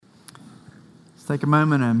Let's take a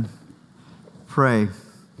moment and pray.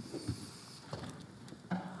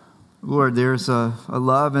 Lord, there's a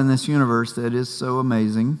love in this universe that is so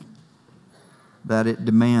amazing that it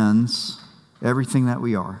demands everything that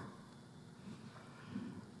we are.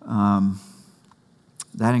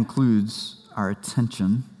 That includes our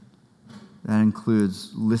attention. That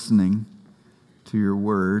includes listening to your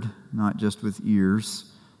word, not just with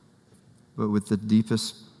ears, but with the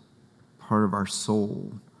deepest part of our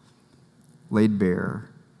soul, laid bare.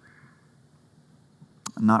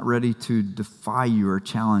 Not ready to defy you or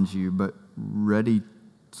challenge you, but ready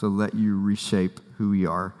to let you reshape who we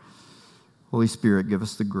are. Holy Spirit, give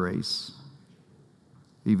us the grace.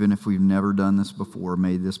 Even if we've never done this before,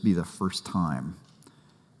 may this be the first time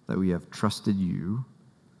that we have trusted you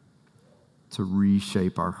to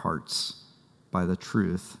reshape our hearts by the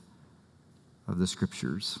truth of the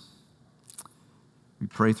Scriptures. We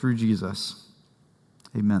pray through Jesus.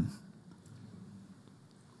 Amen.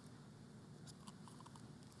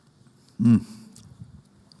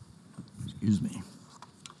 Excuse me.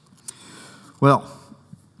 Well,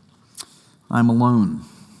 I'm alone.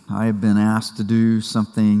 I have been asked to do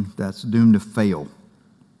something that's doomed to fail.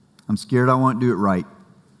 I'm scared I won't do it right.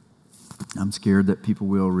 I'm scared that people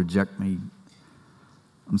will reject me.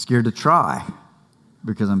 I'm scared to try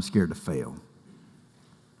because I'm scared to fail.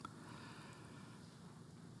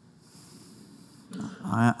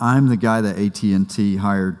 I'm the guy that AT&T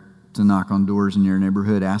hired to knock on doors in your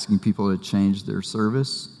neighborhood asking people to change their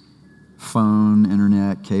service, phone,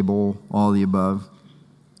 internet, cable, all the above.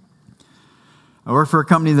 I work for a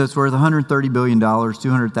company that's worth $130 billion,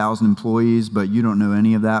 200,000 employees, but you don't know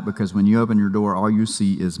any of that because when you open your door, all you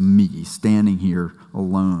see is me standing here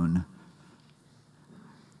alone,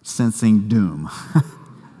 sensing doom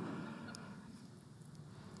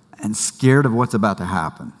and scared of what's about to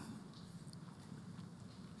happen.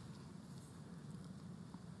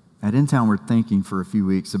 At InTown, we're thinking for a few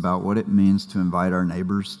weeks about what it means to invite our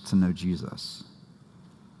neighbors to know Jesus.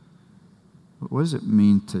 What does it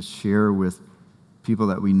mean to share with people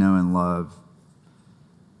that we know and love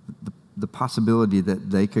the possibility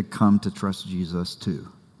that they could come to trust Jesus too?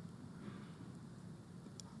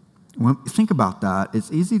 When we think about that,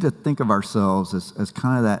 it's easy to think of ourselves as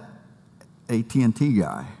kind of that AT&T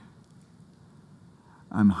guy.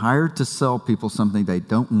 I'm hired to sell people something they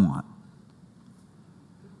don't want.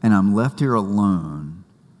 And I'm left here alone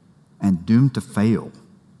and doomed to fail.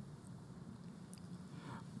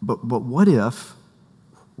 But what if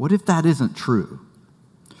that isn't true?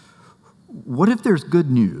 What if there's good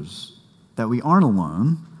news that we aren't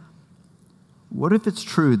alone? What if it's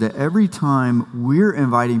true that every time we're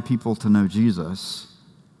inviting people to know Jesus,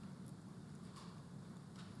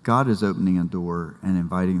 God is opening a door and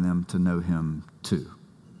inviting them to know him too?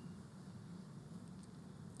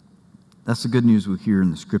 That's the good news we hear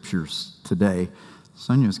in the Scriptures today.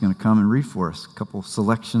 Sonia's going to come and read for us a couple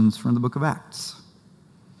selections from the book of Acts.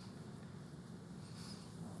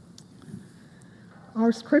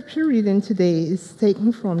 Our scripture reading today is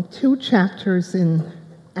taken from 2 chapters in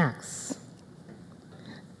Acts.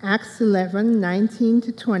 Acts 11, 19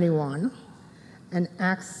 to 21, and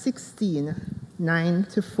Acts 16, 9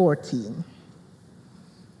 to 14.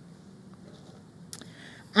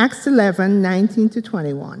 Acts 11, 19 to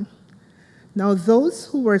 21. Now those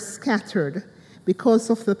who were scattered because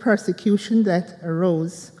of the persecution that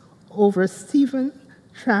arose over Stephen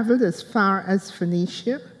traveled as far as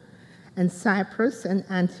Phoenicia and Cyprus and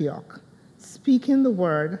Antioch, speaking the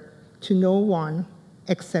word to no one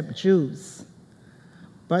except Jews.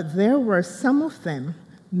 But there were some of them,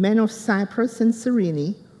 men of Cyprus and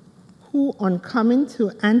Cyrene, who on coming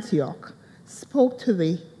to Antioch spoke to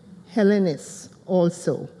the Hellenists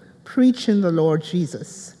also, preaching the Lord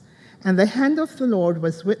Jesus. And the hand of the Lord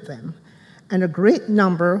was with them, and a great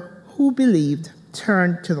number who believed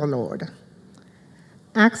turned to the Lord.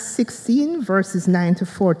 Acts 16, verses 9 to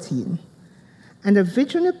 14. And a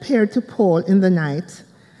vision appeared to Paul in the night.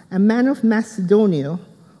 A man of Macedonia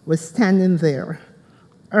was standing there,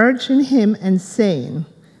 urging him and saying,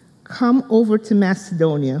 "Come over to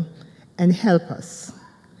Macedonia and help us."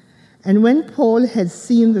 And when Paul had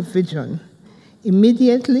seen the vision,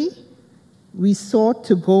 immediately we sought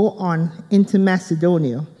to go on into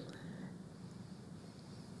Macedonia,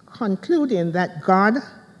 concluding that God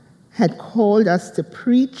had called us to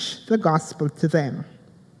preach the gospel to them.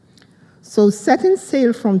 So setting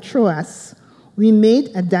sail from Troas, we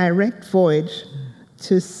made a direct voyage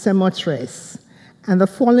to Samothrace, and the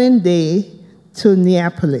following day to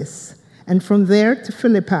Neapolis, and from there to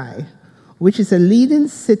Philippi, which is a leading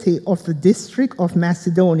city of the district of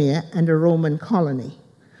Macedonia and a Roman colony.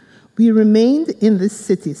 We remained in this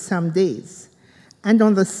city some days, And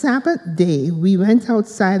on the Sabbath day, we went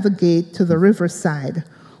outside the gate to the riverside,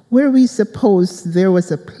 where we supposed there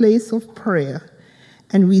was a place of prayer.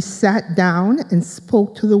 And we sat down and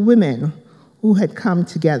spoke to the women who had come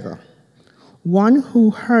together. One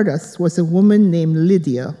who heard us was a woman named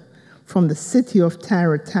Lydia from the city of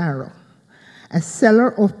Thyatira, a seller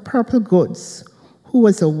of purple goods, who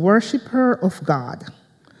was a worshiper of God.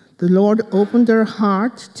 The Lord opened her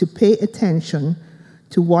heart to pay attention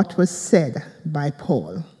to what was said by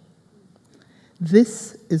Paul.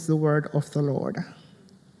 This is the word of the Lord.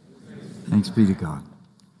 Thanks be to God.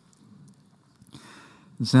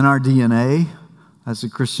 It's in our DNA as a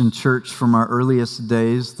Christian church from our earliest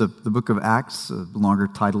days. The book of Acts, the longer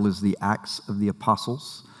title is the Acts of the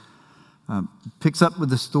Apostles, picks up with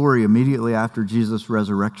the story immediately after Jesus'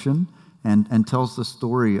 resurrection and tells the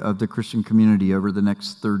story of the Christian community over the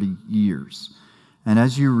next 30 years. And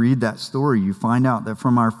as you read that story, you find out that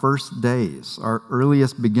from our first days, our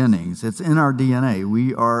earliest beginnings, it's in our DNA.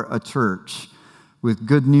 We are a church with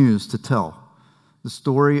good news to tell. The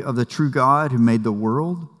story of the true God who made the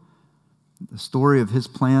world, the story of his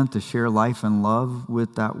plan to share life and love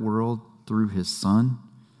with that world through his Son,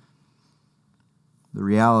 the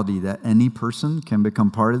reality that any person can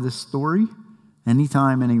become part of this story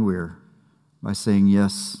anytime, anywhere, by saying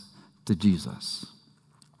yes to Jesus.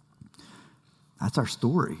 That's our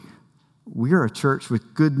story. We are a church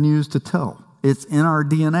with good news to tell. It's in our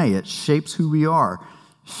DNA. It shapes who we are.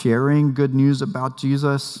 Sharing good news about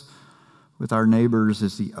Jesus with our neighbors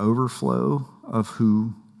is the overflow of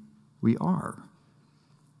who we are.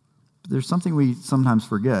 There's something we sometimes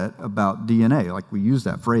forget about DNA. Like, we use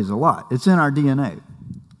that phrase a lot. It's in our DNA.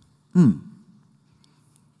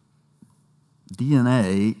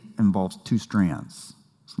 DNA involves two strands.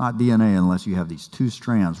 It's not DNA unless you have these two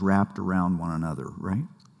strands wrapped around one another, right?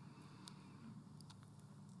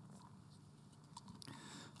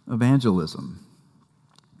 Evangelism,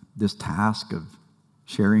 this task of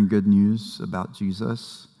sharing good news about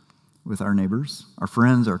Jesus with our neighbors, our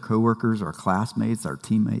friends, our coworkers, our classmates, our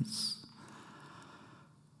teammates.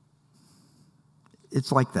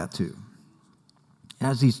 It's like that too. It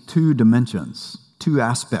has these two dimensions, two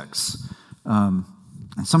aspects.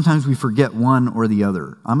 And sometimes we forget one or the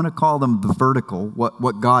other. I'm going to call them the vertical,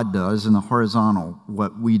 what God does, and the horizontal,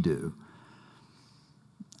 what we do.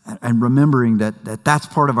 And remembering that that's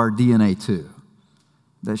part of our DNA too.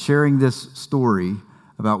 That sharing this story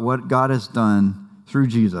about what God has done through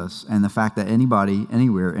Jesus and the fact that anybody,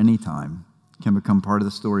 anywhere, anytime can become part of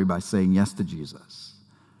the story by saying yes to Jesus.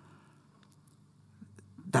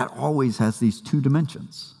 That always has these two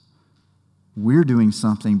dimensions. We're doing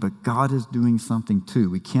something, but God is doing something too.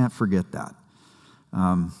 We can't forget that.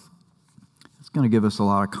 It's going to give us a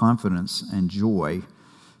lot of confidence and joy.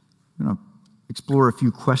 We're going to explore a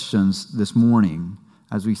few questions this morning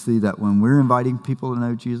as we see that when we're inviting people to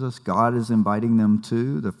know Jesus, God is inviting them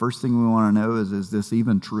too. The first thing we want to know is this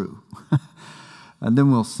even true? And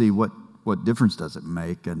then we'll see what difference does it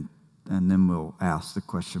make, and then we'll ask the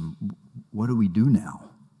question, what do we do now?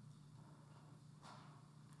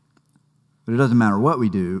 But it doesn't matter what we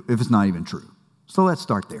do if it's not even true. So let's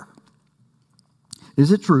start there.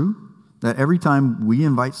 Is it true that every time we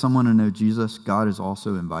invite someone to know Jesus, God is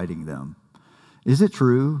also inviting them? Is it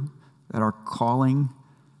true that our calling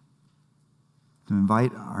to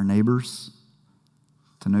invite our neighbors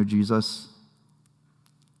to know Jesus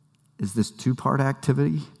is this two-part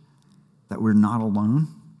activity, that we're not alone?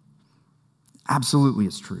 Absolutely,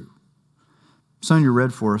 it's true. Sonia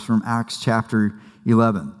read for us from Acts chapter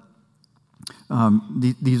 11.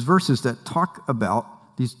 These verses that talk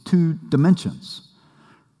about these two dimensions,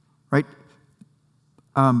 right?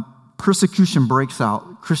 Persecution breaks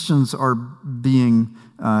out. Christians are being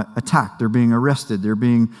attacked. They're being arrested. They're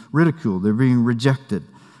being ridiculed. They're being rejected.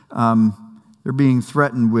 They're being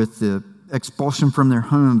threatened with the expulsion from their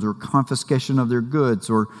homes or confiscation of their goods,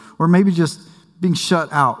 or maybe just being shut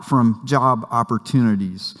out from job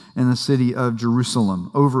opportunities in the city of Jerusalem,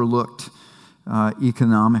 overlooked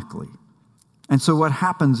economically. And so what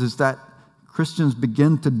happens is that Christians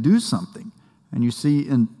begin to do something. And you see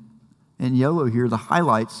in yellow here the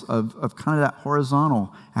highlights of kind of that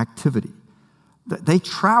horizontal activity. They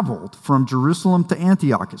traveled from Jerusalem to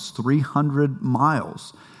Antioch. It's 300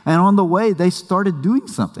 miles. And on the way, they started doing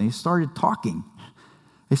something. They started talking.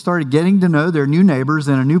 They started getting to know their new neighbors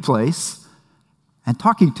in a new place and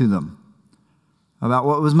talking to them about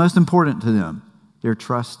what was most important to them, their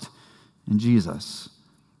trust in Jesus.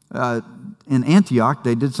 In Antioch,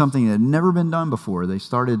 they did something that had never been done before. They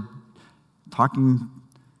started talking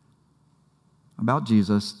about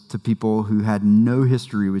Jesus to people who had no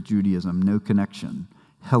history with Judaism, no connection.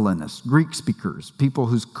 Hellenists, Greek speakers, people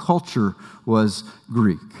whose culture was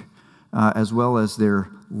Greek, as well as their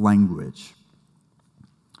language.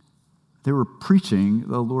 They were preaching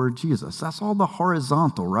the Lord Jesus. That's all the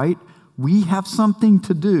horizontal, right? We have something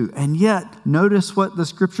to do. And yet, notice what the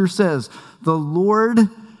scripture says. The Lord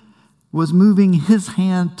was moving his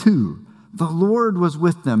hand too. The Lord was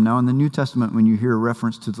with them. Now, in the New Testament, when you hear a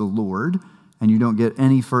reference to the Lord and you don't get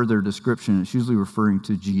any further description, it's usually referring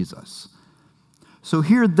to Jesus. So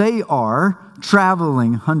here they are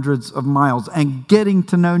traveling hundreds of miles and getting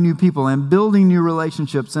to know new people and building new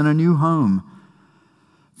relationships in a new home,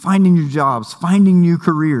 finding new jobs, finding new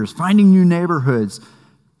careers, finding new neighborhoods,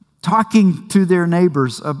 talking to their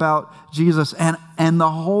neighbors about Jesus. And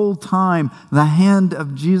the whole time, the hand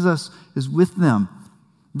of Jesus is with them.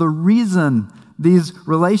 The reason these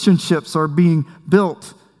relationships are being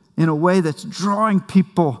built in a way that's drawing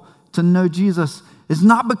people to know Jesus is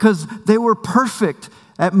not because they were perfect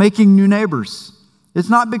at making new neighbors. It's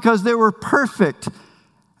not because they were perfect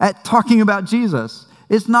at talking about Jesus.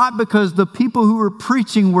 It's not because the people who were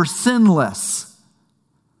preaching were sinless.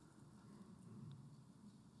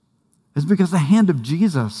 It's because the hand of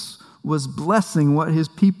Jesus was blessing what his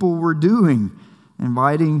people were doing,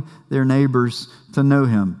 inviting their neighbors to know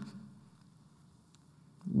him.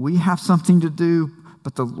 We have something to do,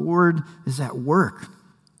 but the Lord is at work.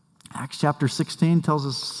 Acts chapter 16 tells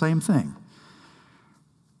us the same thing,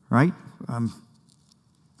 right?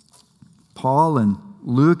 Paul and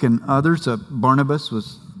Luke and others, Barnabas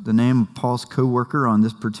was the name of Paul's co-worker on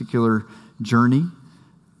this particular journey.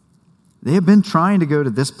 They have been trying to go to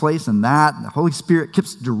this place and that, and the Holy Spirit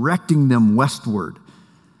keeps directing them westward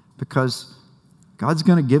because God's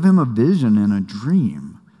going to give him a vision and a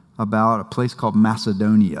dream about a place called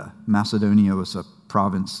Macedonia. Macedonia was a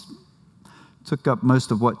province, took up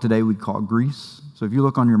most of what today we'd call Greece. So if you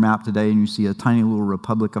look on your map today and you see a tiny little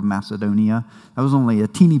republic of Macedonia, that was only a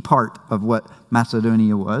teeny part of what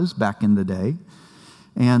Macedonia was back in the day.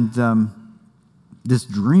 And this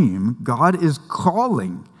dream, God is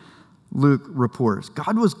calling, Luke reports.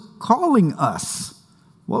 God was calling us.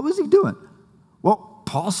 What was he doing? Well,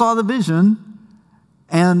 Paul saw the vision,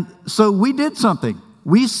 and so we did something.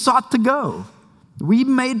 We sought to go. We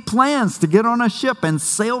made plans to get on a ship and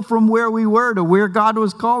sail from where we were to where God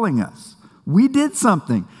was calling us. We did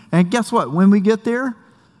something. And guess what? When we get there,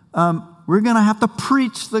 we're going to have to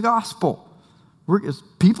preach the gospel.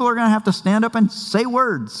 People are going to have to stand up and say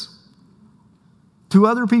words to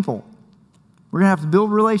other people. We're going to have to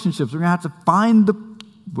build relationships. We're going to have to find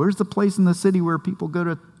where's the place in the city where people go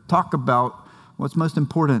to talk about what's most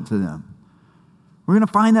important to them. We're going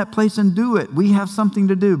to find that place and do it. We have something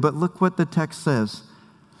to do. But look what the text says.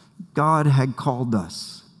 God had called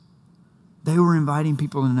us. They were inviting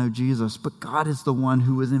people to know Jesus, but God is the one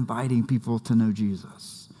who was inviting people to know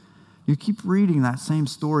Jesus. You keep reading that same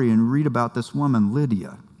story and read about this woman,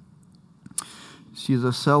 Lydia. She's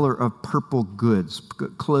a seller of purple goods,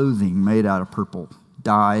 clothing made out of purple,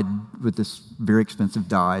 dyed with this very expensive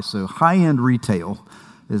dye. So high-end retail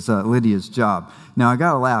is Lydia's job. Now, I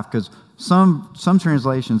got to laugh because some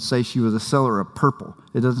translations say she was a seller of purple.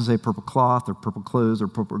 It doesn't say purple cloth or purple clothes or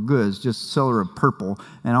purple goods, just seller of purple.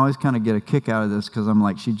 And I always kind of get a kick out of this because I'm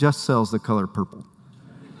like, she just sells the color purple.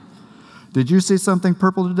 Did you see something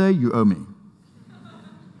purple today? You owe me.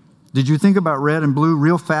 Did you think about red and blue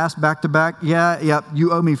real fast, back to back? Yeah,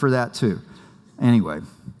 you owe me for that too. Anyway,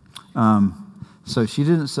 so she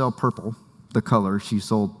didn't sell purple, the color. She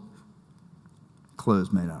sold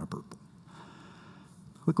clothes made out of purple.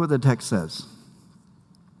 Look what the text says.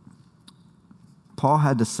 Paul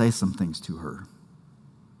had to say some things to her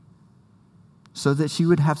so that she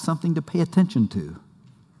would have something to pay attention to.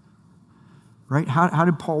 Right? How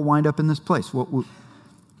did Paul wind up in this place?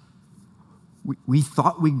 We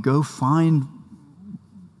thought we'd go find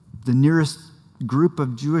the nearest group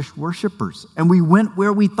of Jewish worshipers, and we went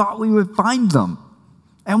where we thought we would find them.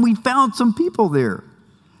 And we found some people there,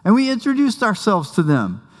 and we introduced ourselves to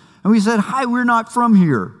them. And we said, hi, we're not from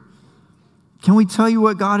here. Can we tell you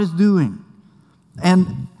what God is doing?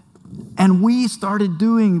 And we started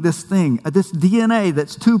doing this thing, this DNA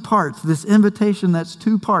that's two parts, this invitation that's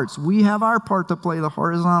two parts. We have our part to play, the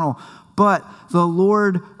horizontal, but the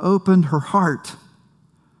Lord opened her heart.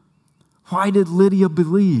 Why did Lydia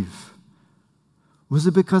believe? Was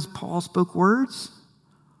it because Paul spoke words?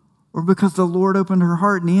 Or because the Lord opened her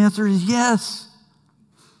heart? And the answer is yes.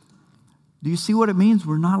 Do you see what it means?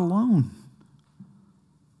 We're not alone.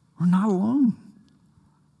 We're not alone.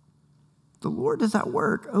 The Lord is at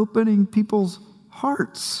work opening people's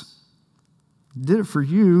hearts. He did it for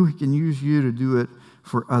you. He can use you to do it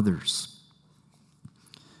for others.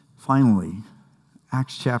 Finally,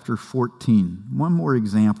 Acts chapter 14. One more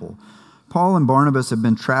example. Paul and Barnabas have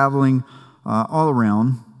been traveling all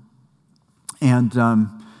around, and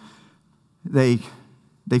they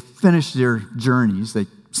finished their journeys. They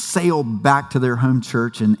sailed back to their home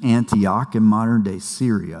church in Antioch in modern-day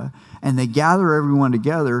Syria, and they gather everyone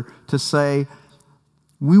together to say,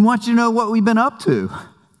 we want you to know what we've been up to.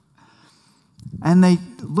 And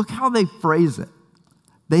look how they phrase it.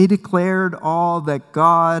 They declared all that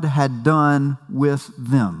God had done with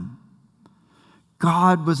them.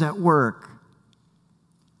 God was at work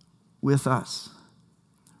with us.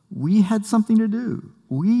 We had something to do.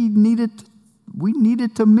 We needed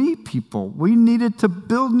to meet people. We needed to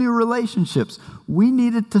build new relationships. We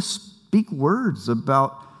needed to speak words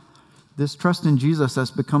about this trust in Jesus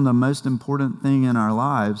that's become the most important thing in our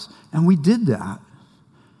lives. And we did that.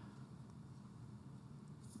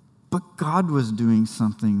 But God was doing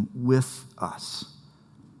something with us.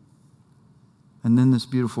 And then this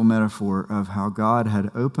beautiful metaphor of how God had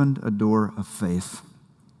opened a door of faith,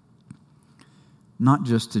 not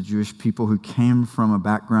just to Jewish people who came from a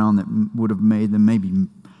background that would have made them maybe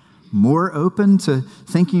more open to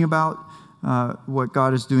thinking about what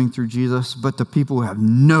God is doing through Jesus, but to people who have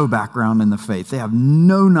no background in the faith. They have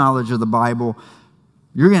no knowledge of the Bible.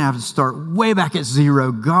 You're going to have to start way back at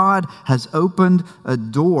zero. God has opened a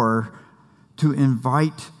door to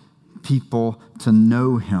invite people to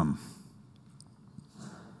know Him.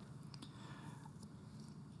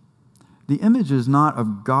 The image is not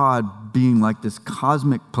of God being like this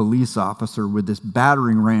cosmic police officer with this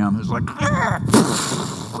battering ram who's like,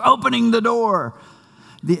 opening the door.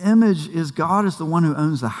 The image is God is the one who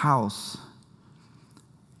owns the house.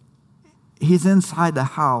 He's inside the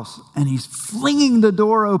house, and He's flinging the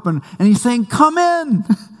door open, and He's saying, come in.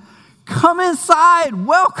 Come inside.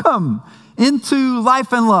 Welcome into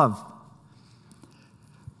life and love.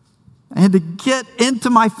 And to get into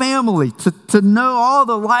my family, to know all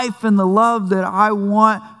the life and the love that I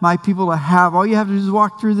want my people to have. All you have to do is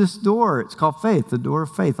walk through this door. It's called faith, the door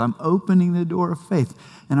of faith. I'm opening the door of faith,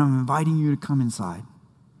 and I'm inviting you to come inside.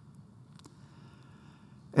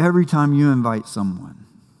 Every time you invite someone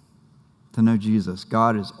to know Jesus,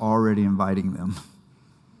 God is already inviting them.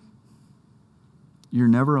 You're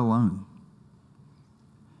never alone.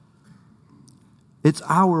 It's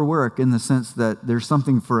our work in the sense that there's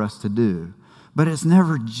something for us to do, but it's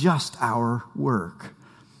never just our work.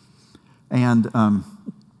 And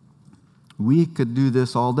we could do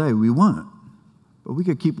this all day. We won't. But we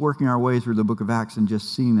could keep working our way through the book of Acts and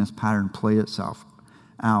just seeing this pattern play itself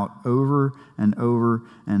out over and over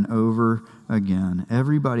and over again.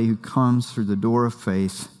 Everybody who comes through the door of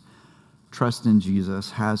faith, trust in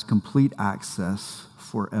Jesus, has complete access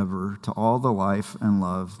forever to all the life and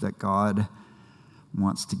love that God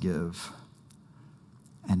wants to give.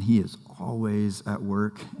 And He is always at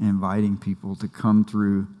work inviting people to come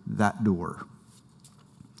through that door.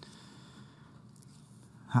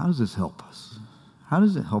 How does this help us? How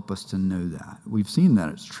does it help us to know that? We've seen that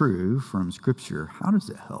it's true from Scripture. How does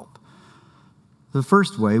it help? The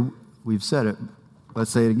first way, we've said it, let's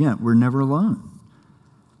say it again, we're never alone.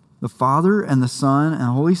 The Father and the Son and the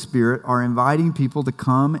Holy Spirit are inviting people to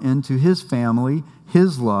come into His family,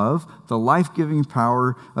 His love, the life-giving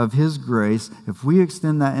power of His grace. If we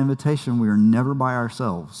extend that invitation, we are never by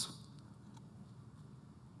ourselves.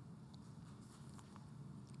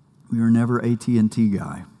 We are never AT&T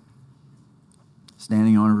guy,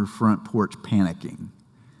 standing on her front porch panicking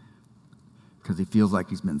because he feels like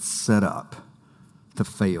he's been set up to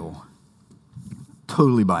fail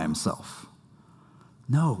totally by himself.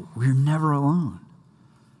 No, we're never alone.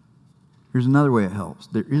 Here's another way it helps.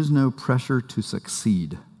 There is no pressure to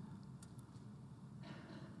succeed.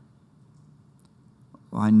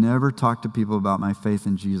 Well, I never talk to people about my faith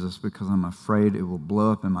in Jesus because I'm afraid it will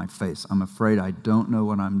blow up in my face. I'm afraid I don't know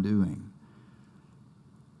what I'm doing.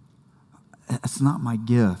 It's not my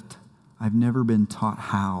gift. I've never been taught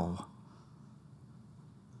how.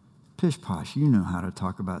 Pish posh, you know how to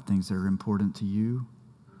talk about things that are important to you.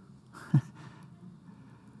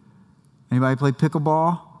 Anybody play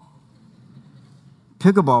pickleball?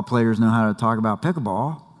 Pickleball players know how to talk about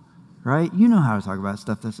pickleball, right? You know how to talk about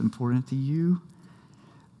stuff that's important to you.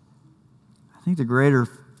 I think the greater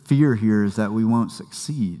fear here is that we won't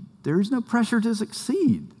succeed. There is no pressure to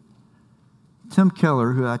succeed. Tim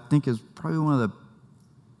Keller, who I think is probably one of the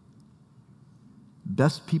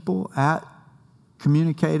best people at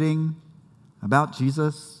communicating about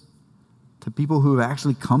Jesus to people who have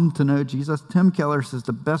actually come to know Jesus. Tim Keller says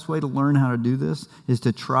the best way to learn how to do this is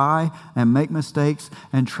to try and make mistakes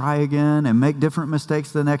and try again and make different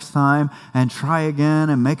mistakes the next time and try again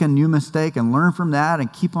and make a new mistake and learn from that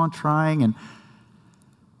and keep on trying. And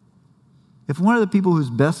If one of the people who's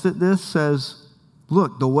best at this says,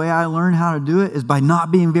 look, the way I learn how to do it is by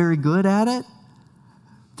not being very good at it,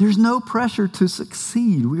 there's no pressure to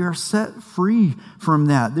succeed. We are set free from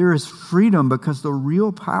that. There is freedom because the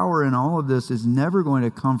real power in all of this is never going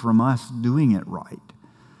to come from us doing it right.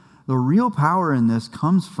 The real power in this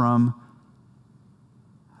comes from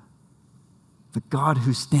the God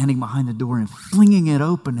who's standing behind the door and flinging it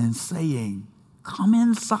open and saying, come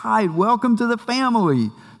inside, welcome to the family.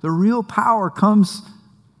 The real power comes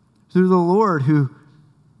through the Lord who,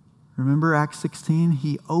 remember Acts 16?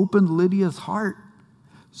 He opened Lydia's heart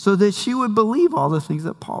so that she would believe all the things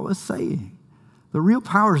that Paul was saying. The real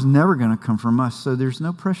power is never going to come from us, so there's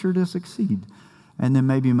no pressure to succeed. And then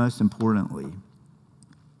maybe most importantly,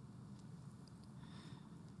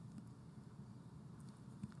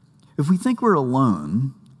 if we think we're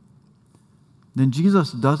alone, then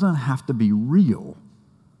Jesus doesn't have to be real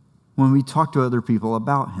when we talk to other people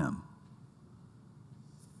about him.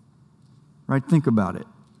 Right? Think about it.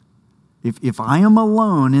 If I am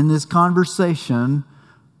alone in this conversation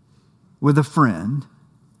with a friend,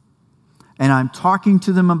 and I'm talking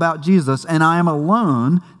to them about Jesus, and I am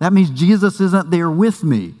alone, that means Jesus isn't there with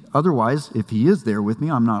me. Otherwise, if he is there with me,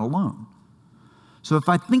 I'm not alone. So if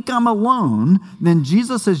I think I'm alone, then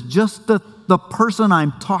Jesus is just the person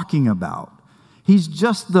I'm talking about. He's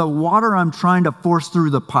just the water I'm trying to force through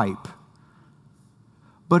the pipe.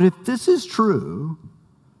 But if this is true,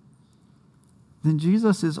 then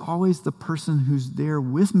Jesus is always the person who's there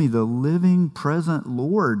with me, the living, present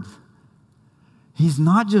Lord. He's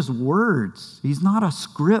not just words. He's not a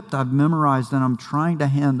script I've memorized and I'm trying to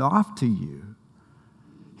hand off to you.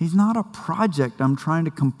 He's not a project I'm trying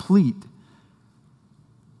to complete.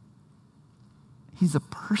 He's a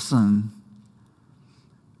person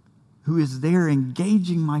who is there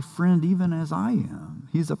engaging my friend even as I am.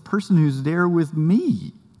 He's a person who's there with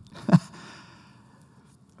me.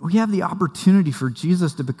 We have the opportunity for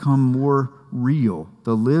Jesus to become more real,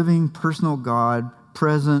 the living, personal God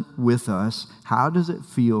present with us. How does it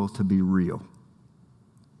feel to be real?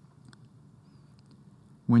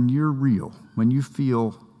 When you're real, when you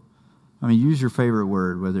feel, use your favorite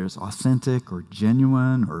word, whether it's authentic or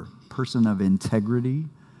genuine or person of integrity.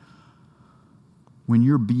 When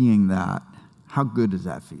you're being that, how good does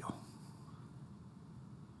that feel?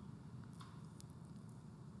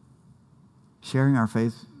 Sharing our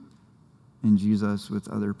faith in Jesus with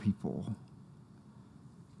other people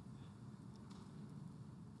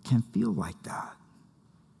can feel like that.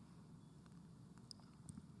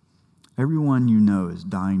 Everyone you know is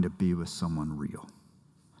dying to be with someone real.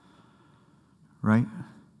 Right?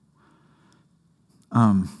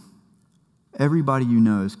 Everybody you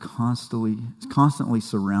know is constantly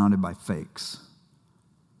surrounded by fakes.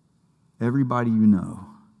 Everybody you know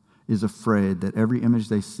is afraid that every image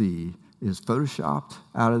they see is photoshopped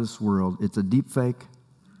out of this world. It's a deep fake.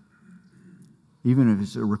 Even if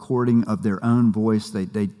it's a recording of their own voice,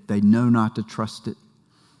 they know not to trust it.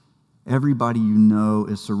 Everybody you know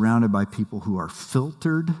is surrounded by people who are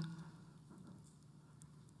filtered.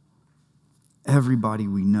 Everybody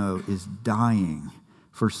we know is dying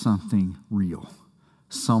for something real,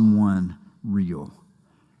 someone real.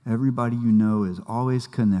 Everybody you know is always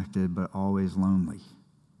connected but always lonely.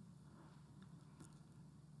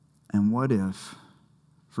 And what if,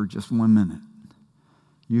 for just 1 minute,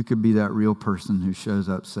 you could be that real person who shows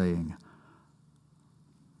up saying,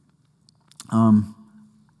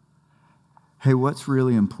 hey, what's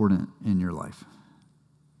really important in your life?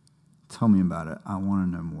 Tell me about it. I want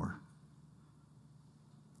to know more.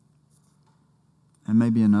 And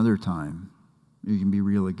maybe another time, you can be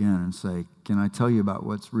real again and say, can I tell you about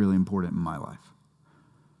what's really important in my life?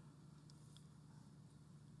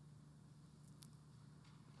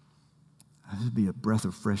 This would be a breath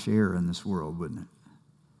of fresh air in this world, wouldn't it?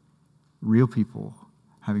 Real people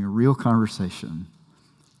having a real conversation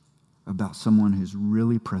about someone who's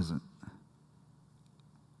really present.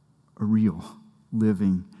 A real,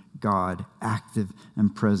 living God, active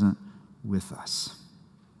and present with us.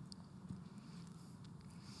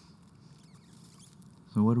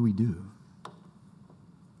 So what do we do?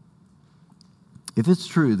 If it's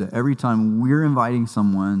true that every time we're inviting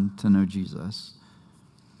someone to know Jesus,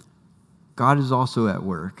 God is also at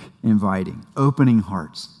work, inviting, opening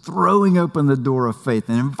hearts, throwing open the door of faith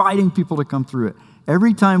and inviting people to come through it.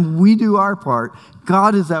 Every time we do our part,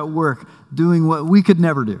 God is at work doing what we could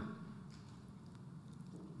never do.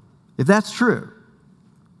 If that's true,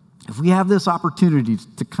 if we have this opportunity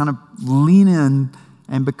to kind of lean in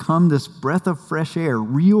and become this breath of fresh air,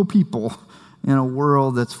 real people in a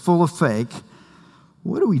world that's full of fake,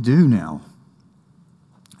 what do we do now?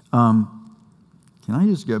 Can Can I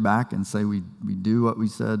just go back and say we do what we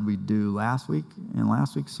said we'd do last week in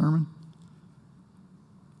last week's sermon?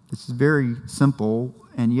 It's very simple,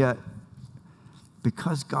 and yet,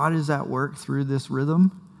 because God is at work through this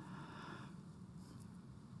rhythm,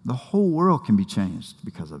 the whole world can be changed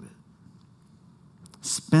because of it.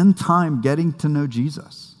 Spend time getting to know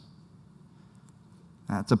Jesus.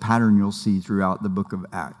 That's a pattern you'll see throughout the book of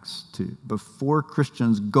Acts, too. Before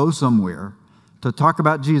Christians go somewhere to talk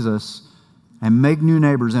about Jesus and make new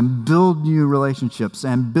neighbors and build new relationships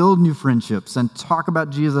and build new friendships and talk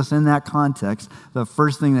about Jesus in that context, the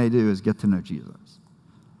first thing they do is get to know Jesus.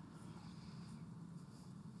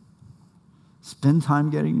 Spend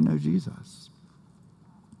time getting to know Jesus.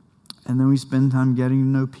 And then we spend time getting to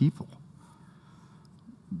know people,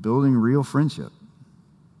 building real friendship.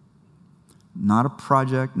 Not a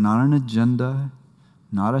project, not an agenda,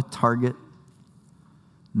 not a target,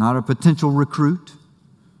 not a potential recruit.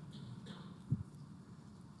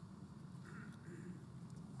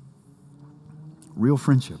 Real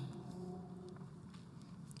friendship.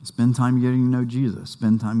 Spend time getting to know Jesus.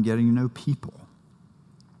 Spend time getting to know people.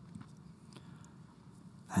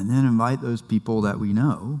 And then invite those people that we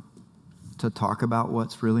know to talk about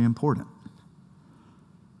what's really important.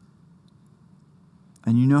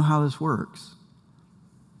 And you know how this works.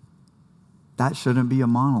 That shouldn't be a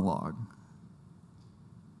monologue.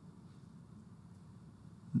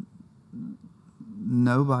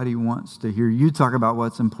 Nobody wants to hear you talk about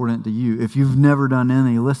what's important to you if you've never done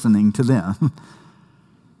any listening to them.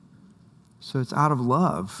 So it's out of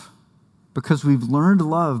love, because we've learned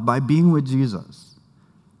love by being with Jesus.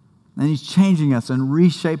 And he's changing us and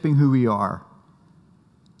reshaping who we are.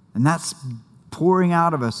 And that's pouring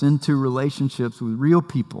out of us into relationships with real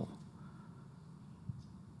people.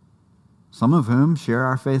 Some of whom share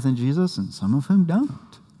our faith in Jesus and some of whom don't.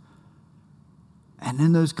 And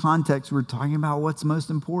in those contexts, we're talking about what's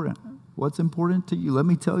most important. What's important to you? Let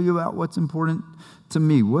me tell you about what's important to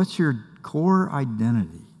me. What's your core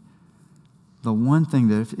identity? The one thing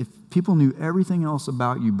that if people knew everything else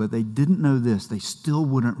about you, but they didn't know this, they still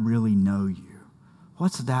wouldn't really know you.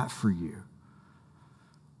 What's that for you?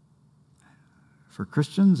 For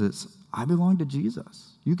Christians, it's, I belong to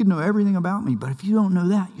Jesus. You can know everything about me, but if you don't know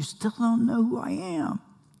that, you still don't know who I am.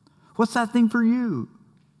 What's that thing for you?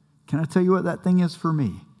 Can I tell you what that thing is for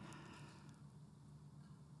me?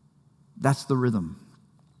 That's the rhythm.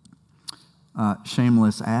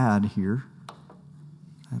 Shameless ad here.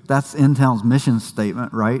 That's Intown's mission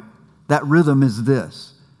statement, right? That rhythm is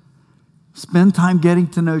this. Spend time getting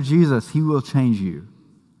to know Jesus. He will change you.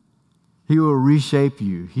 He will reshape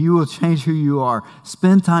you. He will change who you are.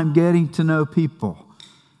 Spend time getting to know people.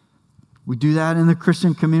 We do that in the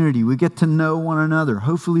Christian community. We get to know one another.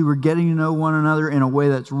 Hopefully, we're getting to know one another in a way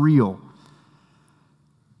that's real.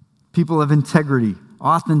 People of integrity,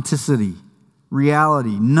 authenticity,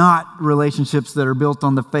 reality, not relationships that are built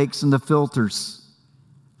on the fakes and the filters.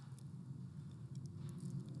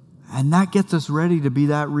 And that gets us ready to be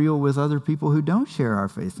that real with other people who don't share our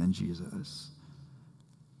faith in Jesus.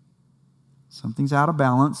 Something's out of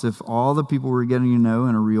balance if all the people we're getting to know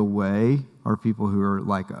in a real way are people who are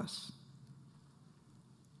like us.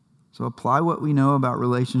 So apply what we know about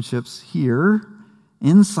relationships here,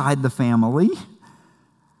 inside the family,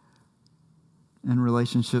 and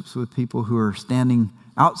relationships with people who are standing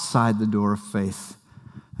outside the door of faith,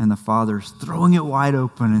 and the Father's throwing it wide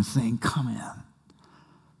open and saying, come in.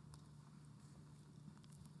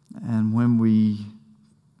 And when we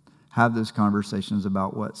have those conversations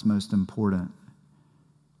about what's most important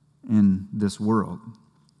in this world,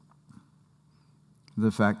 the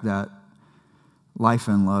fact that life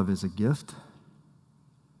and love is a gift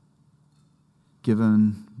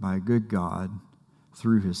given by a good God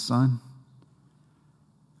through his Son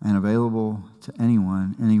and available to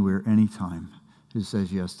anyone, anywhere, anytime who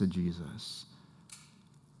says yes to Jesus.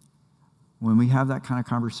 When we have that kind of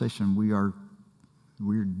conversation,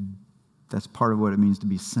 that's part of what it means to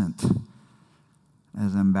be sent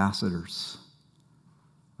as ambassadors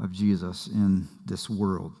of Jesus in this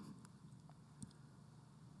world.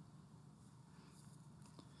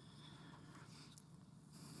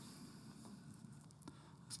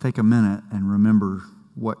 Let's take a minute and remember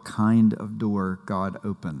what kind of door God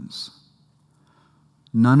opens.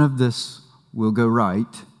 None of this will go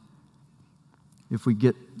right if we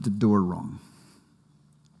get the door wrong.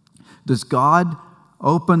 Does God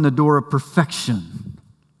open the door of perfection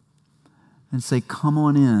and say, come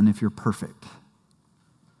on in if you're perfect?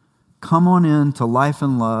 Come on in to life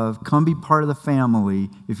and love. Come be part of the family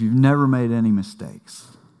if you've never made any mistakes.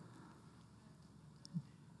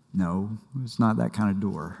 No, it's not that kind of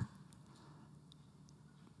door.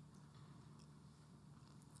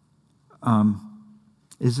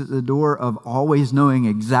 Is it the door of always knowing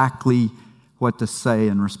exactly what to say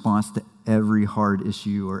in response to every hard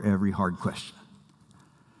issue or every hard question?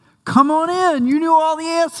 Come on in. You knew all the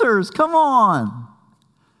answers. Come on.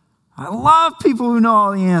 I love people who know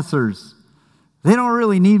all the answers. They don't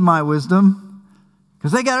really need my wisdom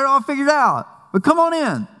because they got it all figured out. But come on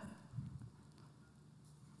in.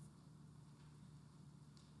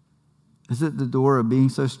 Is it the door of being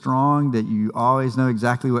so strong that you always know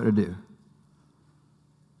exactly what to do?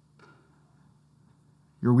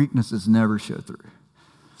 Your weaknesses never show through.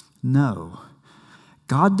 No.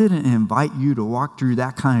 God didn't invite you to walk through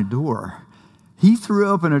that kind of door. He threw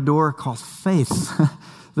open a door called faith,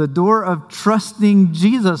 the door of trusting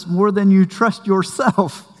Jesus more than you trust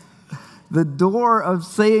yourself, the door of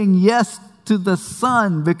saying yes to the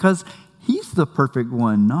Son because He's the perfect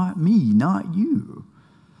one, not me, not you.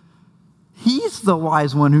 He's the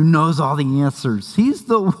wise one who knows all the answers. He's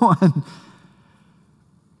the one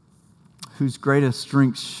whose greatest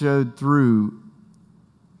strength showed through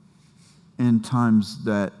in times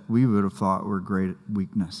that we would have thought were great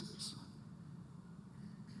weaknesses.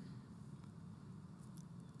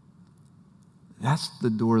 That's the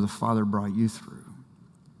door the Father brought you through.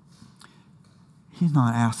 He's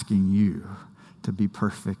not asking you to be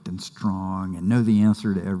perfect and strong and know the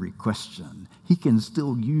answer to every question. He can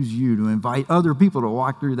still use you to invite other people to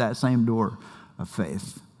walk through that same door of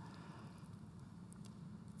faith.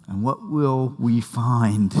 And what will we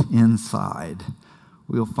find inside?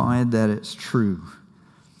 We'll find that it's true,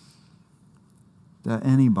 that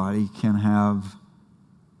anybody can have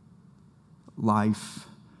life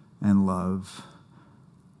and love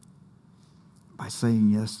by saying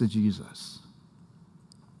yes to Jesus.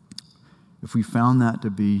 If we found that to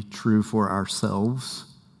be true for ourselves,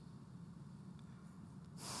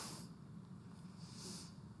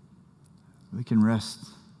 we can rest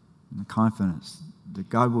in the confidence that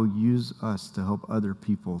God will use us to help other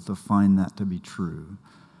people to find that to be true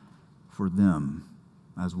for them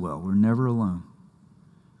as well. We're never alone.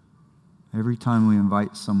 Every time we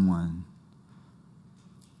invite someone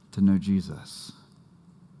to know Jesus,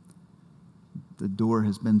 the door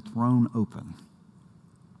has been thrown open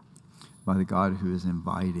by the God who is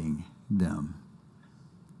inviting them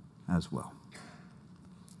as well.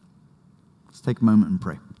 Let's take a moment and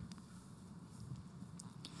pray.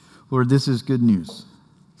 Lord, this is good news.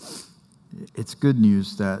 It's good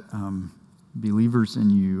news that believers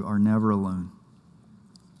in you are never alone.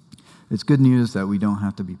 It's good news that we don't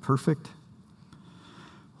have to be perfect,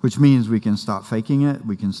 which means we can stop faking it.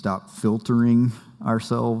 We can stop filtering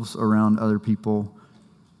ourselves around other people.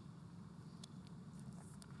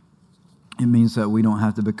 It means that we don't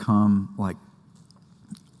have to become like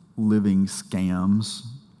living scams,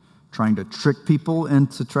 trying to trick people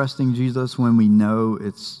into trusting Jesus when we know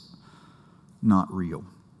it's not real.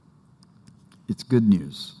 It's good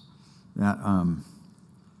news that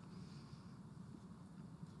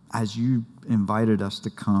as you invited us to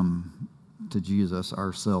come to Jesus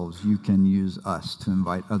ourselves, you can use us to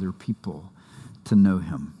invite other people to know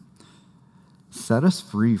him. Set us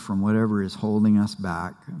free from whatever is holding us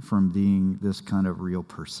back from being this kind of real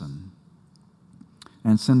person.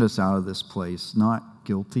 And send us out of this place, not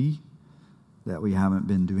guilty that we haven't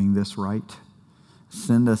been doing this right.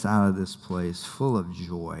 Send us out of this place full of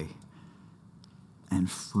joy and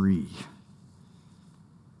free.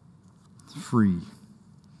 Free.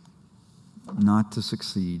 Not to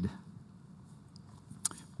succeed,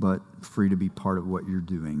 but free to be part of what you're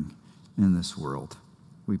doing in this world.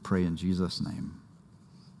 We pray in Jesus' name.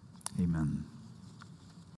 Amen.